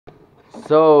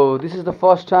So this is the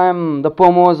first time the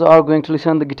Pomos are going to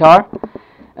listen to the guitar,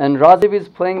 and Rajiv is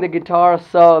playing the guitar,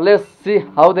 so let's see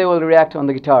how they will react on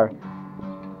the guitar.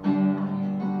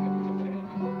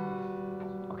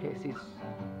 Okay, see.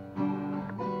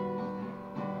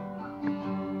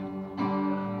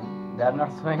 They are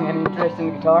not showing any interest in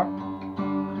the guitar.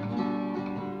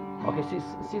 Okay,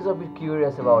 she's a bit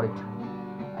curious about it.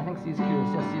 I think she's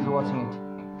curious, just she's watching it.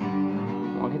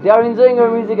 Okay, they are enjoying her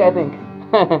music, I think.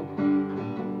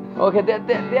 Okay,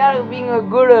 they are being a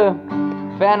good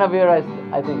fan of yours,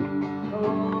 I think.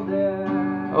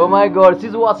 Oh my God,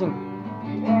 she's watching.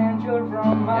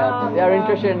 Yeah, they are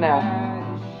interested now.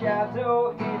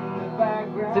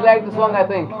 She likes the song, I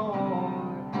think.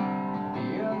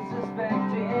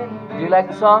 Do you like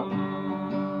the song?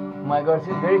 Oh my God,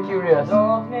 she's very curious.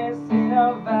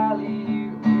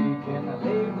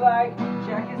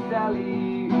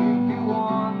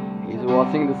 He's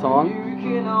watching the song.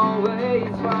 You can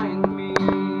always find me.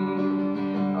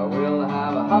 I will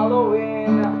have a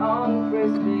Halloween on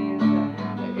Christmas.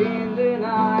 In the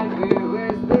night we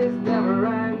wish this never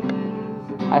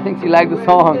ends. I think she liked the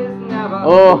song.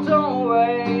 Oh. Don't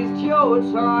waste your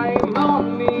time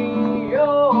on me.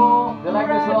 Oh, they like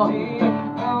the song.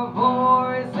 A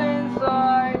voice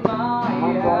inside my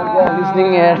head. They're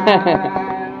listening here.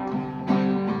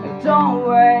 Don't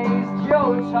waste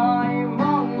your time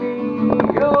on me.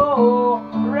 You're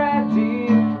ready.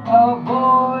 A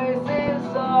voice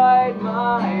inside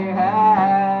my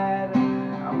head. I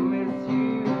miss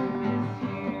you, miss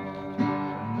you.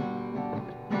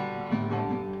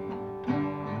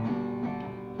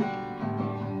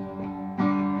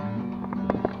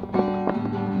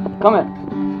 Come here.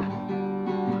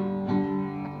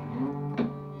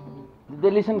 Did they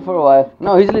listen for a while?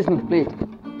 No, he's listening. Play it.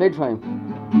 Play it for him.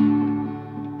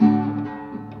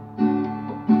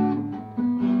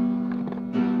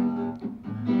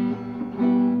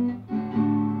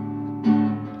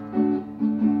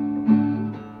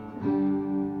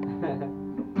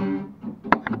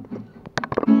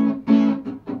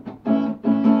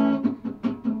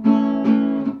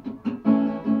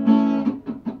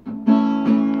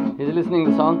 He's listening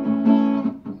to the song.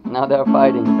 Now they are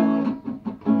fighting.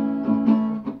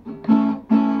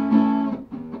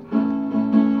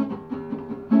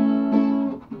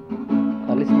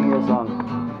 They're listening to your song.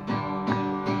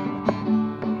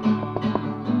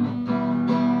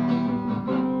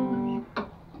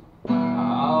 I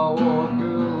walk a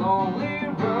lonely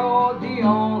road, the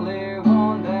only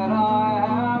one that I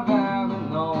have ever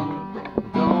known.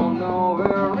 Don't know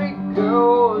where it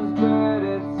goes, but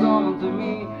it's on to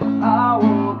me. I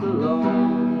walk alone.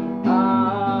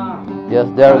 Yes,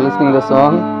 they are listening to the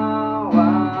song.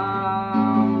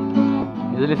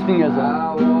 He's listening to your I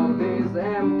song. walk this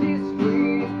empty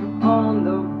street on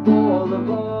the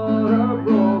boulevard of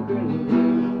broken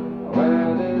dreams,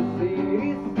 where the city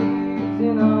sleeps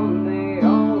and I'm the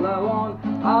only one.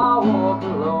 I walk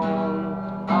alone.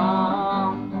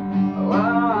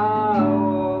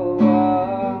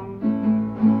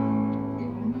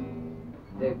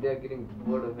 They're getting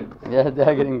bored of it. Yeah, they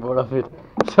are getting bored of it.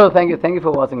 So thank you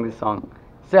for watching this song.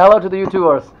 Say hello to the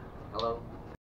YouTubers.